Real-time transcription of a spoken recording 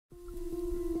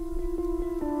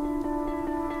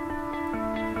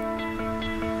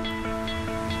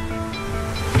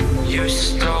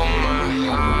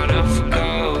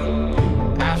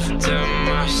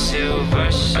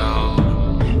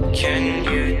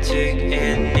take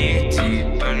any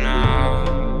deeper now.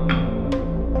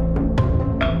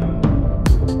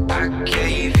 I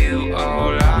gave you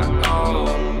all I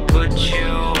own, put you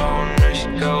on this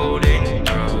golden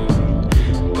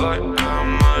road, but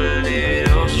I'm a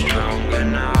little stronger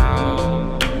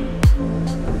now.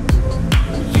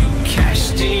 You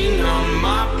cashed in on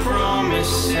my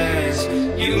promises,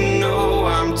 you know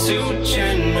I'm too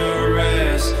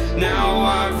generous. Now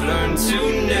I've learned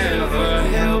to never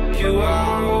help you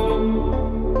out,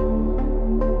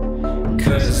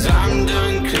 'cause I'm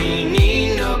done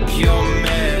cleaning up your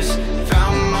mess.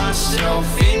 Found myself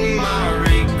in my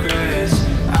regrets.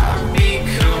 I've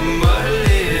become a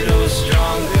little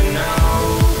stronger now,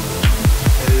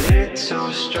 a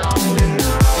little stronger now.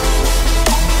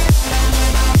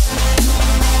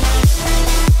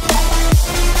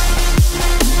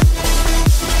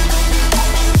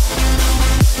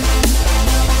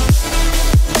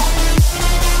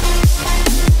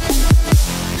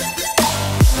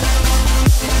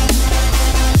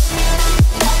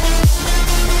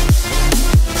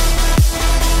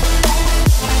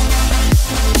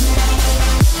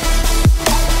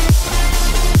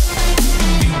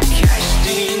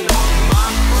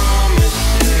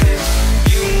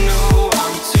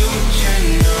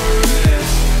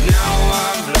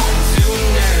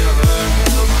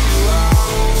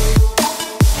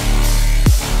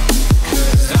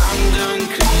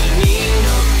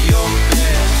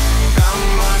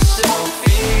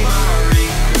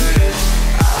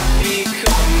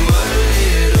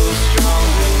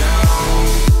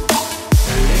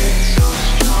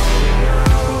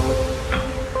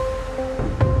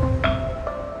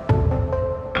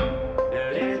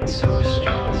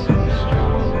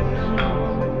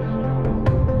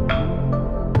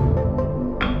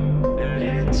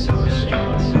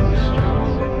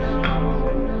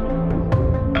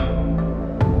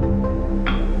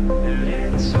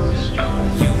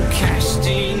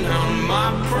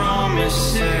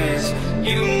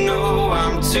 You know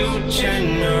I'm too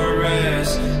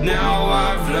generous. Now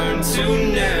I've learned to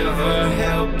never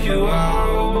help you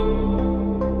out,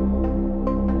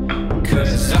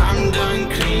 'cause I'm done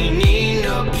cleaning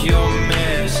up your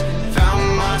mess. Found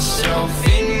myself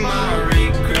in my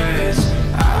regrets.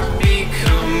 I've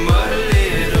become a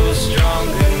little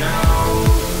stronger now,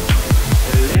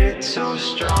 a little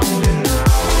stronger now.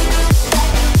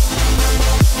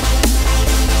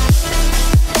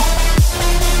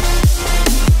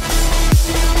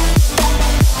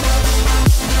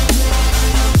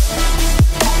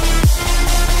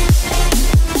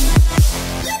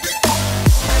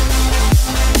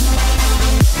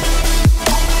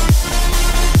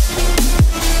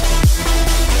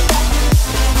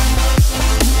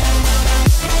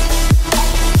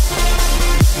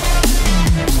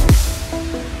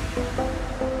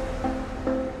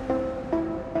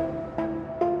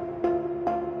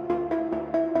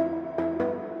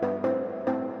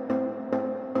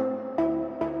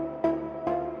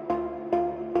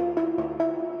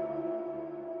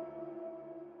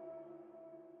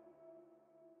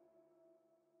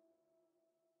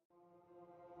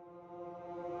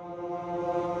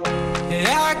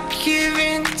 I give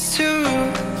in to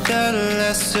the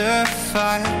lesser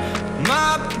fight.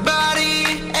 My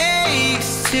body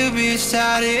aches to be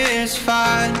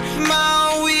satisfied.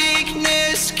 My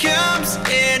weakness comes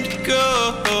and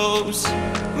goes.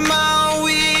 My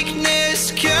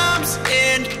weakness comes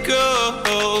and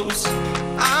goes.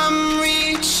 I'm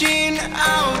reaching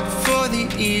out for the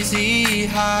easy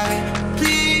high.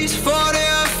 Please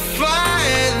fortify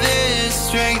this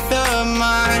strength of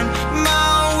mine. My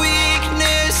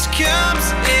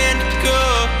comes and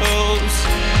goes.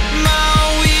 My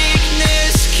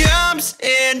weakness comes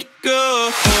and goes.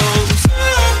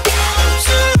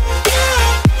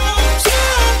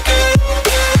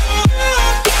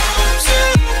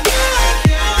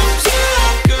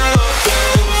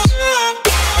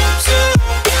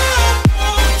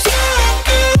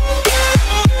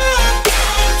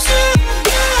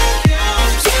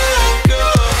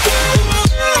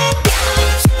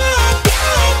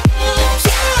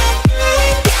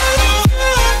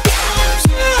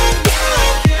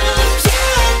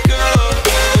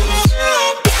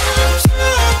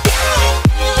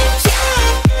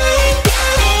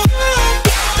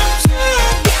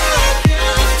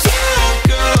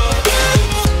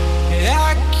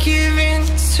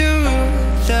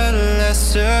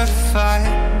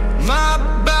 My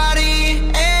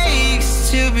body aches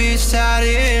to be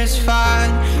satisfied.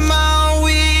 My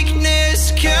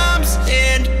weakness comes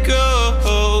and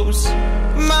goes.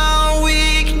 My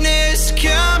weakness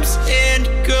comes and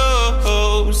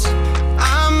goes.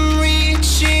 I'm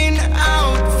reaching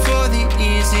out for the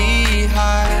easy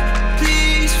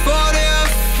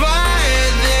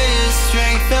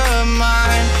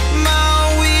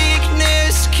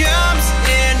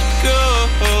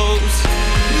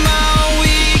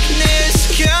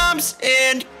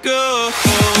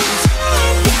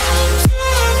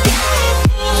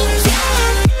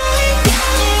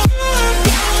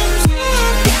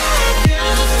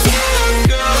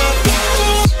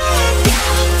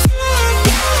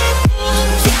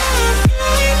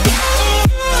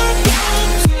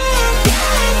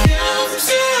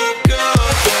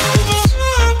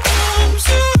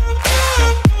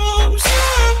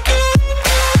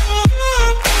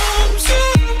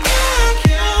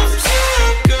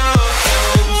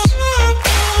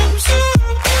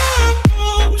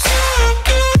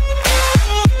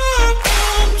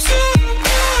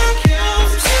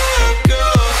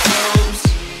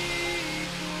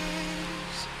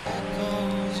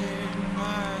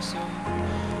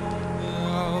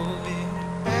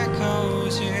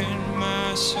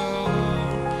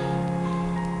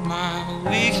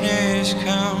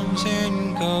comes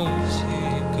and goes,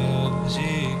 it goes,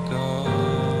 it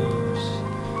goes.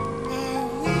 My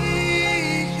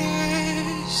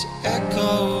weakness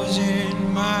echoes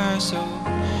in my soul.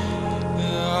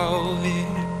 Oh,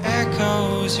 it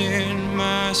echoes in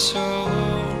my soul.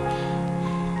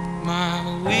 My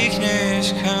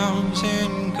weakness comes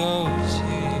and goes.